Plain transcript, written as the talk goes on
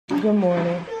Good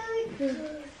morning.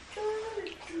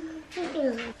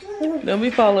 Don't be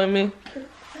following me.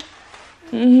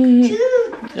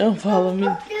 Don't follow me.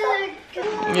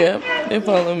 Yep, they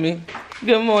follow me.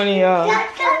 Good morning, y'all.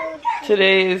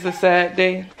 Today is a sad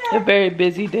day. A very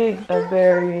busy day. A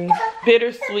very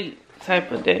bittersweet type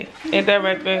of day. Ain't that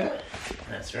right, babe?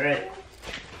 That's right.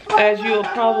 As you'll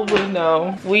probably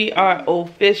know, we are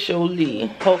officially,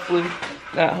 hopefully,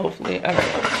 not hopefully, I don't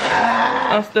know.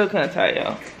 I'm still kind of tired,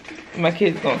 y'all. My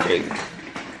kid's going crazy.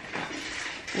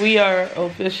 We are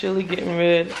officially getting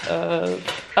rid of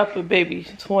Uppababy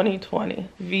 2020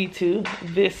 V2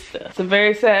 Vista. It's a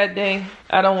very sad day.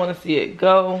 I don't want to see it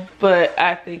go, but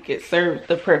I think it served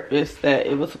the purpose that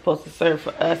it was supposed to serve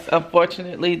for us.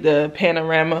 Unfortunately, the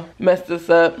panorama messed us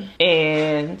up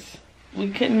and we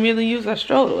couldn't really use our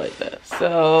stroller like that.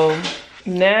 So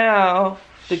now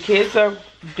the kids are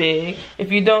big.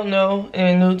 If you don't know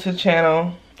and new to the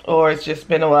channel, or it's just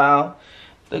been a while,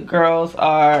 the girls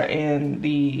are in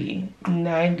the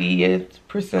 90th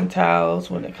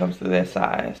percentiles when it comes to their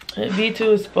size. And V2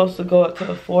 is supposed to go up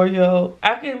to a 4-year-old.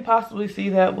 I can possibly see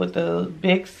that with the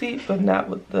big seat, but not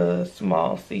with the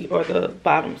small seat or the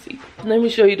bottom seat. Let me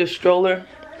show you the stroller.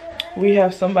 We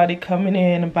have somebody coming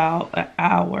in about an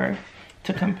hour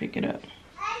to come pick it up.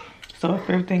 So if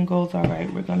everything goes all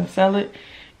right, we're gonna sell it.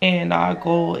 And our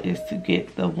goal is to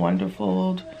get the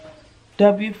wonderful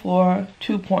W4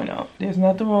 2.0. There's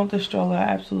nothing wrong with the stroller. I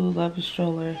absolutely love the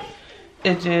stroller.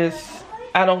 It just,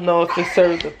 I don't know if it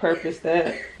serves the purpose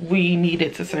that we need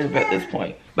it to serve at this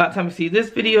point. By the time you see this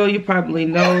video, you probably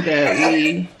know that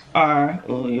we are,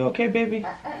 oh, you okay, baby?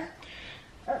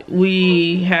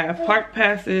 We have park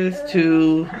passes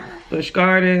to Busch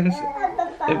Gardens,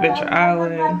 Adventure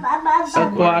Island,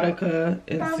 Aquatica,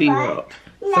 and SeaWorld.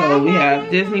 So we have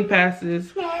Disney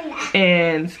passes,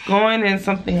 and going in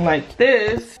something like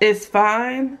this is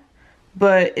fine,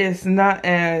 but it's not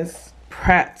as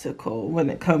practical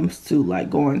when it comes to like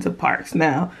going to parks.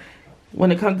 Now,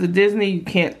 when it comes to Disney, you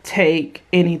can't take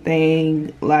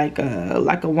anything like a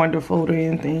Wonderful or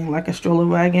anything like a stroller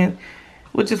wagon,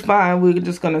 which is fine. We're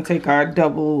just gonna take our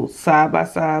double side by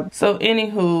side. So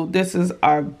anywho, this is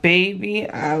our baby.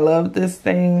 I love this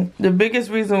thing. The biggest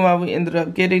reason why we ended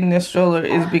up getting this stroller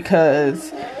is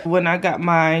because when I got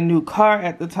my new car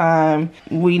at the time,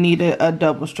 we needed a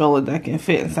double stroller that can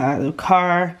fit inside the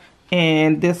car.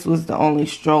 And this was the only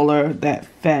stroller that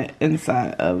fit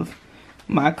inside of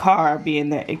my car,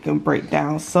 being that it can break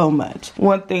down so much.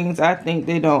 One thing I think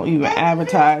they don't even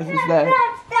advertise is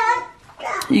that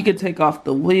you can take off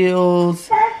the wheels,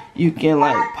 you can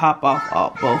like pop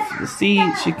off both the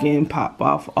seats, you can pop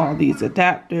off all these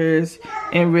adapters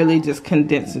and really just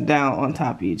condense it down on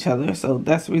top of each other. So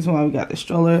that's the reason why we got the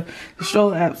stroller. The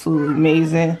stroller absolutely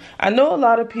amazing. I know a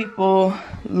lot of people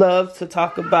love to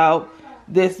talk about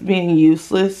this being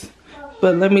useless,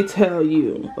 but let me tell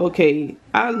you, okay,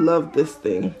 I love this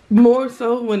thing. More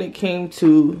so when it came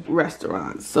to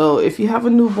restaurants. So if you have a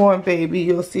newborn baby,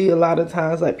 you'll see a lot of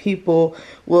times like people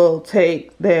will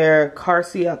take their car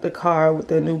seat out the car with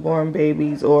their newborn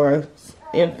babies or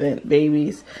infant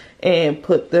babies and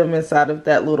put them inside of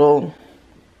that little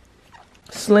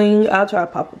sling. I'll try to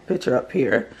pop a picture up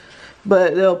here.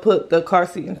 But they'll put the car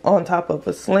seat on top of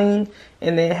a sling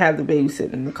and then have the baby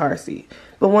sit in the car seat.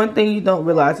 But one thing you don't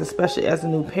realize, especially as a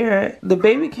new parent, the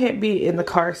baby can't be in the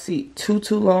car seat too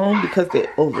long because they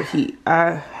overheat.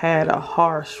 I had a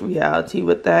harsh reality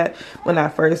with that when I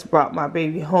first brought my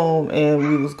baby home and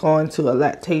we was going to a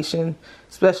lactation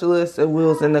specialist and we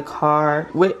was in the car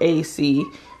with AC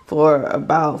for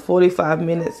about 45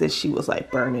 minutes and she was like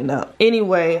burning up.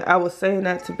 Anyway, I was saying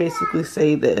that to basically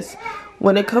say this.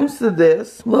 When it comes to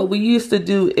this, what we used to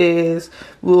do is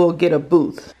we'll get a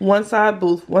booth. One side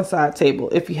booth, one side table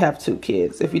if you have 2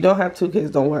 kids. If you don't have 2 kids,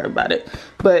 don't worry about it.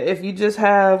 But if you just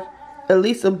have at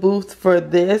least a booth for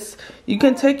this, you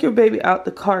can take your baby out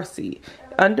the car seat.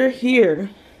 Under here,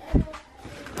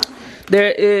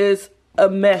 there is a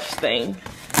mesh thing.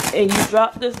 And you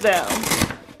drop this down.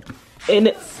 And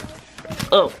it's,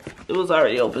 oh, it was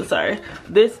already open, sorry.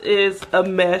 This is a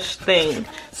mesh thing.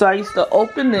 So I used to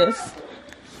open this,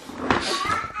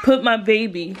 put my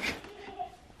baby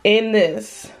in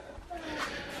this,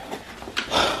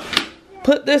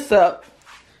 put this up.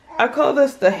 I call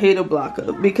this the hater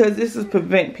blocker because this is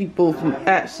prevent people from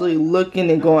actually looking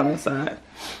and going inside.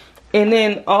 And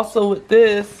then also with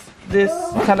this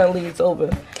kind of leads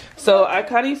open. So I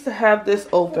kind of used to have this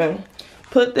open,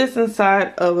 put this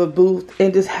inside of a booth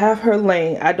and just have her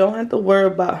laying. I don't have to worry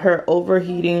about her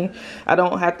overheating. I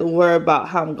don't have to worry about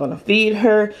how I'm gonna feed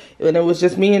her. When it was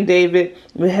just me and David,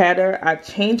 we had her, I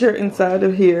change her inside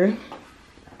of here.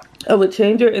 I would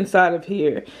change her inside of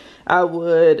here. I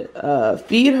would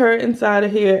feed her inside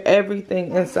of here,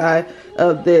 everything inside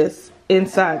of this,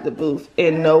 inside the booth,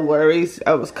 and no worries.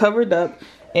 I was covered up,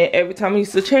 and every time I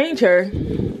used to change her,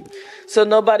 so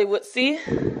nobody would see,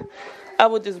 I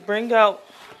would just bring out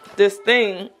this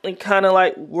thing and kind of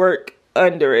like work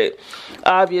under it.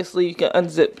 Obviously, you can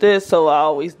unzip this, so I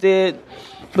always did,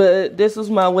 but this was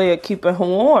my way of keeping her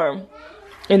warm.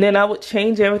 And then I would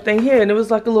change everything here, and it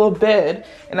was like a little bed,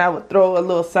 and I would throw a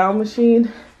little sound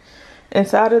machine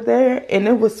inside of there, and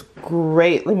it was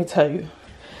great. Let me tell you,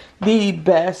 the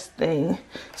best thing.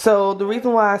 So the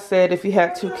reason why I said if you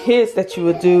had 2 kids that you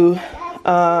would do,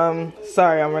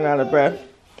 sorry, I'm running out of breath.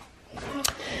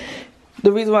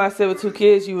 The reason why I said with 2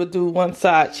 kids you would do one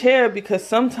side chair, because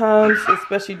sometimes,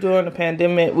 especially during the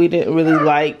pandemic, we didn't really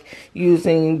like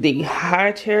using the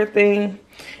high chair thing.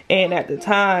 And at the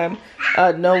time,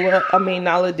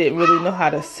 Nala didn't really know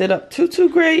how to sit up too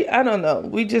great. I don't know.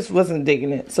 We just wasn't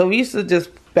digging it. So we used to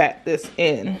just back this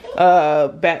in,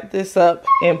 back this up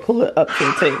and pull it up to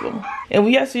the table. And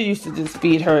we actually used to just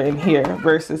feed her in here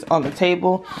versus on the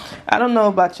table. I don't know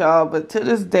about y'all, but to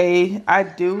this day, I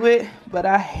do it, but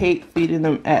I hate feeding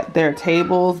them at their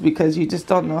tables because you just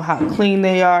don't know how clean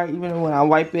they are. Even when I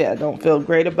wipe it, I don't feel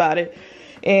great about it.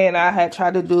 And I had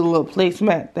tried to do the little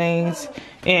placemat things,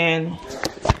 and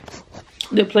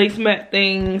the placemat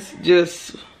things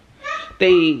just,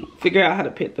 they figure out how to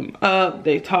pick them up,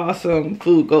 they toss them,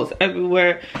 food goes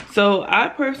everywhere. So I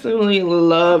personally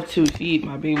love to feed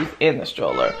my babies in the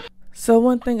stroller. So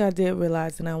one thing I did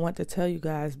realize, and I want to tell you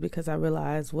guys because I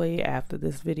realized way after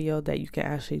this video that you can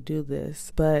actually do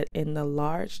this, but in the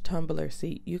large tumbler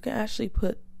seat, you can actually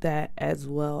put that as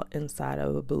well inside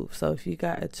of a booth. So if you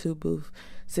got a 2 booth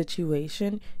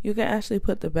situation, you can actually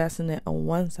put the bassinet on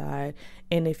one side,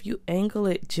 and if you angle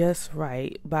it just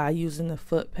right by using the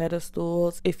foot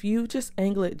pedestals, if you just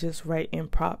angle it just right and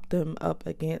prop them up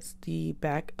against the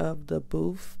back of the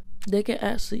booth, they can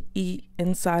actually eat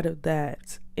inside of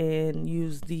that and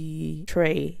use the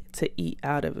tray to eat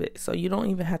out of it. So you don't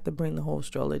even have to bring the whole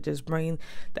stroller, just bring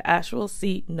the actual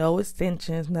seat, no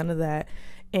extensions, none of that,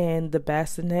 and the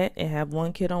bassinet, and have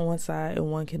 1 kid on one side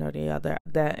and 1 kid on the other.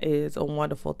 That is a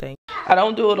wonderful thing. I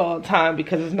don't do it all the time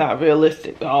because it's not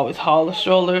realistic to always haul a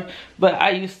stroller, but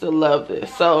I used to love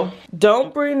this. So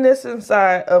don't bring this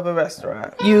inside of a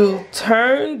restaurant. You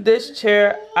turn this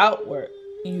chair outward.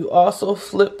 You also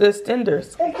flip the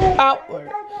extenders outward,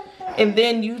 and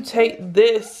then you take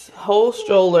this whole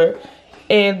stroller,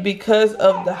 and because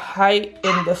of the height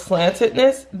and the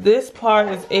slantedness, this part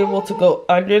is able to go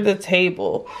under the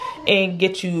table and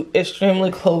get you extremely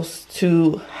close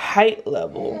to height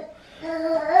level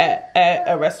at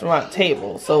a restaurant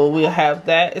table. So we'll have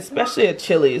that, especially at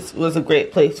Chili's was a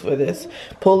great place for this.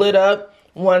 Pull it up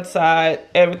one side,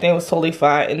 everything was totally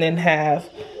fine, and then have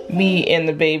me and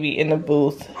the baby in the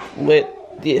booth with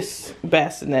this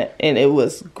bassinet, and it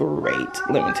was great,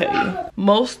 let me tell you.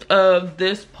 Most of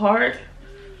this part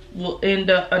will end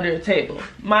up under the table.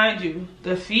 Mind you,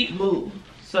 the feet move,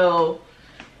 so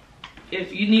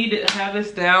if you need to have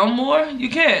this down more, you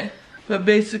can. But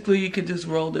basically, you could just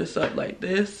roll this up like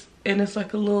this, and it's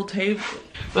like a little table.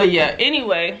 But yeah,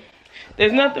 anyway,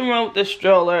 there's nothing wrong with the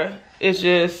stroller. It's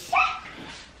just,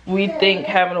 we think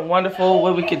having a wonderful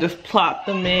where we could just plop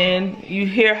them in. You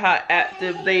hear how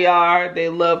active they are. They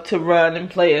love to run and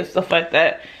play and stuff like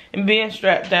that. And being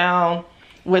strapped down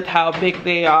with how big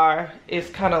they are is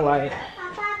kind of like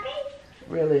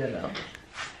really enough.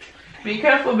 Be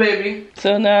careful, baby.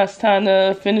 So now it's time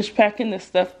to finish packing this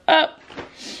stuff up.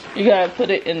 You gotta put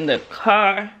it in the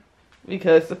car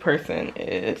because the person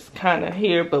is kind of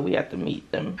here, but we have to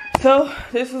meet them. So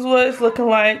this is what it's looking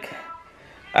like.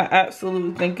 I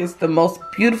absolutely think it's the most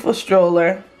beautiful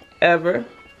stroller ever.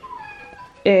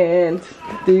 And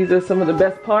these are some of the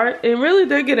best parts. And really,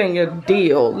 they're getting a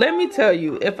deal. Let me tell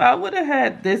you, if I would have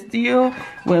had this deal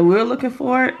when we were looking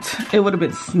for it, it would have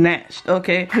been snatched,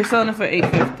 okay? We're selling it for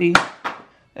 $8.50.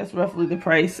 That's roughly the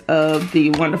price of the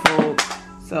wonderful.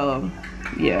 So,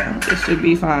 yeah, it should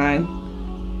be fine.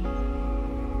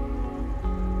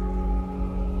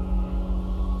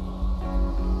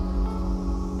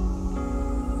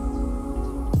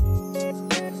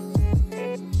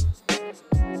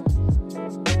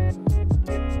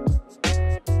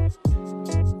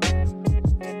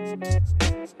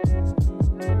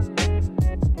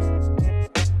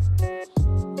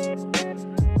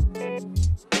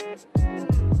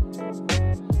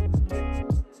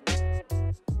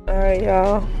 Alright,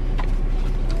 y'all,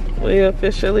 we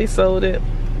officially sold it.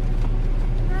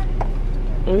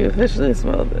 We officially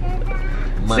sold it.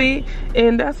 See,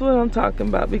 and that's what I'm talking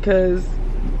about, because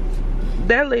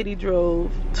That lady drove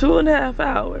 2.5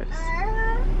 hours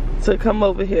to come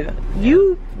over here.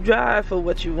 You drive for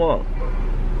what you want.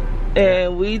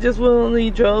 And we just willingly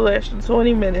drove an extra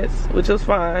 20 minutes, which was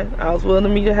fine. I was willing to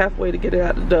meet her halfway to get her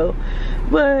out the door.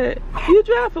 But you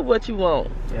drive for what you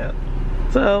want. Yeah.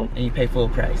 So. And you pay full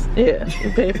price. Yeah,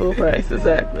 you pay full price,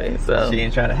 exactly. So. She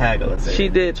didn't try to haggle. She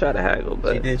did try to haggle,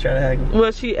 but. She did try to haggle?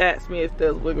 Well, she asked me if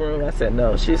there was wiggle room. I said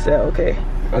no. She said okay.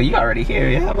 Oh, you already here.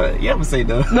 You haven't said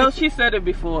no. No, she said it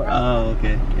before. Oh,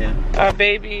 okay. Yeah. Our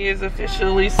baby is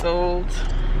officially sold.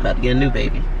 About to get a new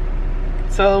baby.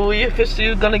 So we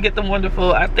officially gonna get the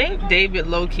wonderful. I think David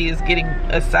low-key is getting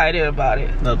excited about it.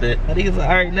 A little bit. I think he's like,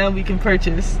 all right, now we can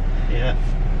purchase. Yeah.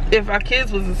 If our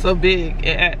kids wasn't so big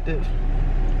and active,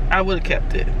 I would have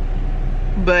kept it.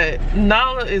 But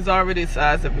Nala is already the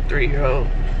size of a 3-year-old.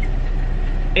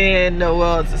 And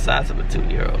Noel is the size of a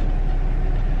 2-year-old.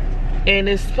 And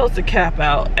it's supposed to cap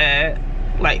out at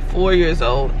like 4 years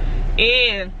old.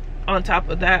 And on top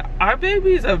of that, our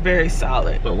babies are very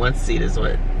solid. But one seat is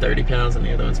what, 30 pounds and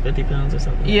the other one's 50 pounds or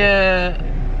something? Yeah,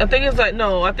 I think it's like,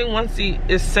 no, I think one seat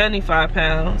is 75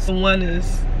 pounds and one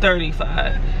is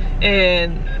 35.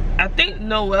 And I think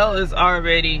Noelle is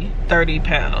already 30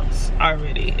 pounds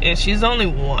already, and she's only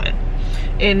 1.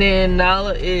 And then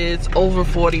Nala is over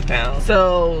 40 pounds.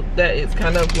 So that is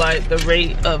kind of like the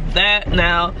rate of that.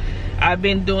 Now, I've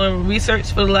been doing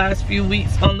research for the last few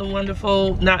weeks on the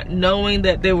Wonderfold, not knowing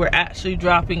that they were actually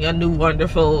dropping a new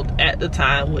Wonderfold at the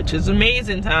time, which is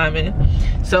amazing timing.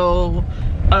 So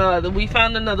we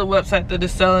found another website that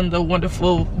is selling the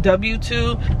Wonderfold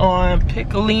W2 on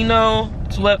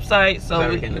Piccolino's website. So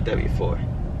we're getting the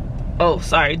W4. Oh,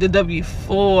 sorry, the W4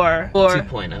 or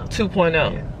 2.0.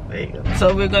 2.0. Yeah. There you go.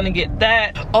 So we're gonna get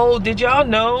that. Oh, did y'all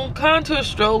know Contour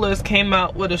Strollers came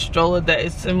out with a stroller that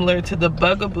is similar to the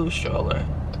Bugaboo stroller?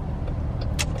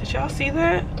 Did y'all see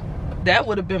that? That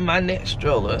would have been my next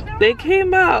stroller. They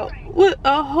came out with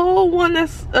a whole one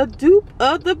that's a dupe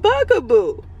of the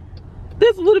Bugaboo.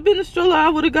 This would have been the stroller I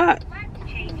would have got.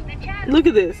 Look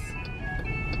at this.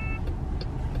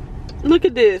 Look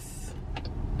at this.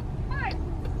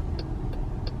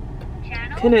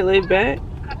 Can it lay back?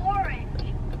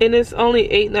 And it's only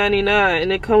 $8.99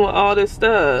 and it come with all this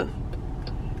stuff.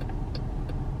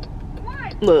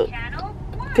 Look,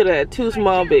 could have had 2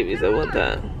 small babies at one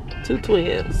time. 2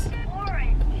 twins.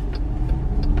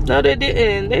 No, they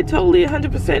didn't. They totally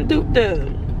 100% duped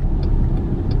them.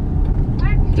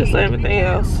 Just like everything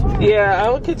else. Yeah, I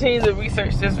will continue to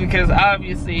research this because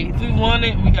obviously if we want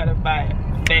it, we gotta buy it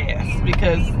fast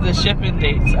because the shipping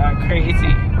dates are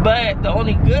crazy. But the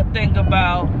only good thing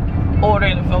about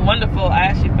ordering it from Wonderfold, I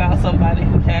actually found somebody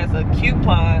who has a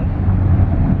coupon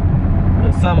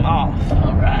with some off.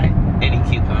 Alright, any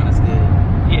coupon is good.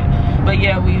 Yeah, but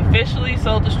yeah, we officially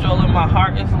sold the stroller. My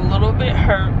heart is a little bit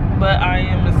hurt, but I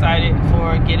am excited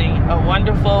for getting a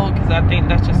Wonderfold because I think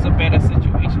that's just a better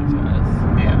situation for us.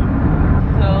 Yeah.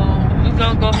 So we're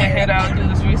gonna go ahead and head out and do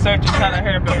this research and try to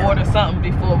hurry up and order something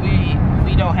before we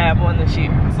don't have one this year.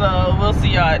 So we'll see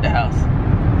y'all at the house.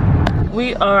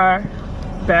 We are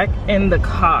back in the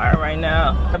car right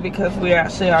now because we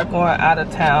actually are going out of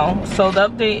town. So the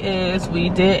update is we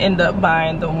did end up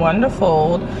buying the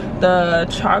Wonderfold, the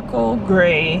charcoal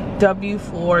gray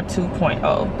W4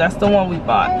 2.0. That's the one we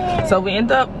bought. So we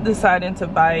ended up deciding to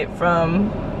buy it from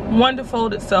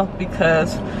Wonderfold itself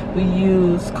because we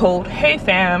use code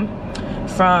HeyFam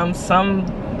from some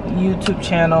YouTube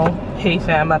channel,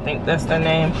 HeyFam, I think that's their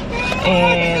name,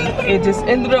 and it just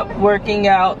ended up working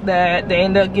out that they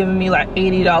ended up giving me like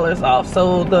 $80 off.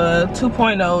 So the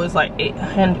 2.0 is like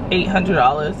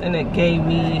 $800 and it gave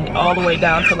me all the way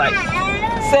down to like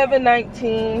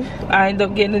 $719. I ended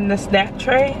up getting the snack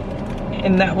tray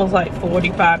and that was like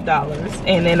 $45,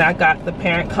 and then I got the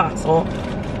parent console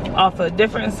off a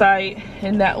different site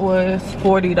and that was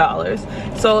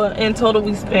 $40. So in total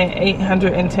we spent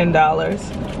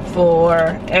 $810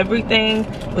 for everything,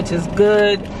 which is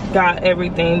good. Got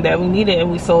everything that we needed, and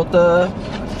we sold the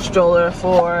stroller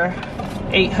for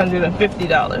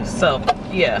 $850. So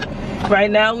yeah, right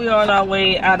now we are on our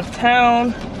way out of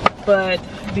town, but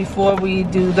before we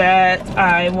do that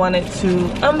I wanted to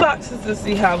unbox this to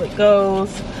see how it goes.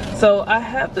 So I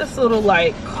have this little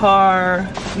like car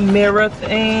mirror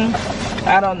thing.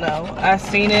 I don't know, I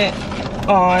seen it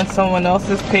on someone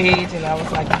else's page and I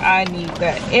was like, I need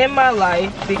that in my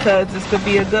life because this could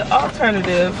be a good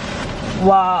alternative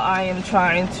while I am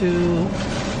trying to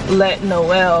let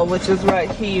Noelle, which is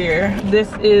right here.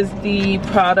 This is the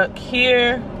product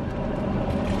here,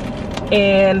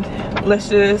 and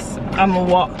I'm gonna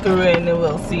walk through it and then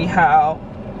we'll see how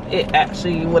it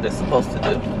actually, what it's supposed to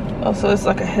do. Oh, so it's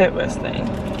like a headrest thing.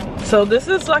 So this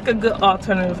is like a good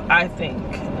alternative, I think.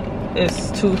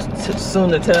 It's too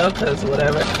soon to tell because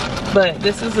whatever. But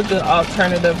this is a good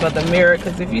alternative of the mirror,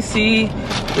 because if you see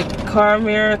the car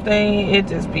mirror thing, it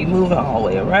just be moving all the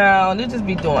way around. It just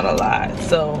be doing a lot.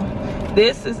 So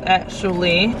this is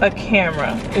actually a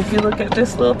camera. If you look at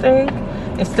this little thing,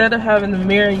 instead of having the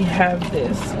mirror, you have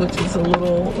this, which is a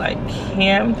little like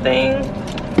cam thing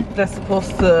that's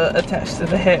supposed to attach to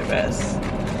the headrest.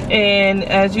 And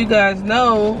as you guys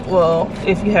know, well,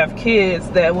 if you have kids,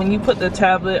 that when you put the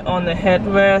tablet on the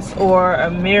headrest or a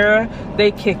mirror,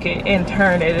 they kick it and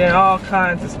turn it and all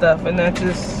kinds of stuff, and that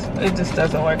it just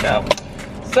doesn't work out.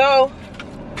 So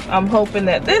I'm hoping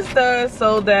that this does,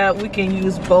 so that we can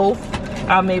use both.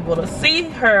 I'm able to see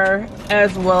her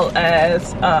as well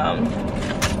as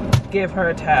give her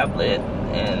a tablet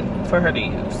and for her to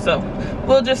use. So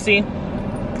we'll just see.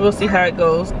 We'll see how it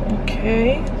goes.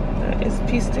 Okay. It's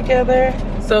pieced together.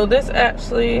 So this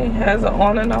actually has an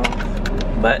on and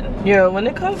off button. Yeah, when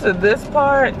it comes to this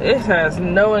part, it has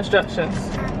no instructions.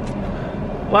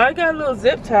 Why it got little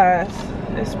zip ties?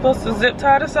 It's supposed to zip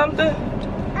tie to something?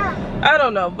 I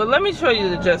don't know, but let me show you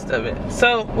the gist of it.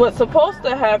 So what's supposed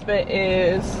to happen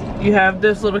is you have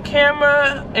this little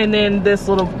camera and then this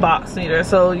little box either.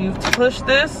 So you push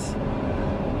this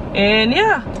and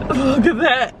yeah, look at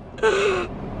that.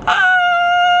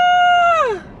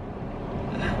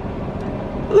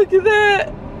 Look at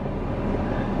that.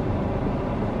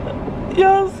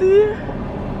 Y'all see her?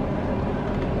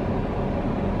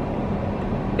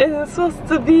 And it's supposed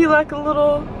to be like a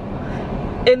little,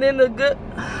 and then the good,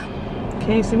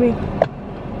 can you see me?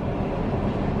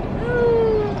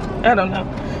 I don't know.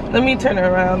 Let me turn it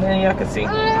around and y'all can see.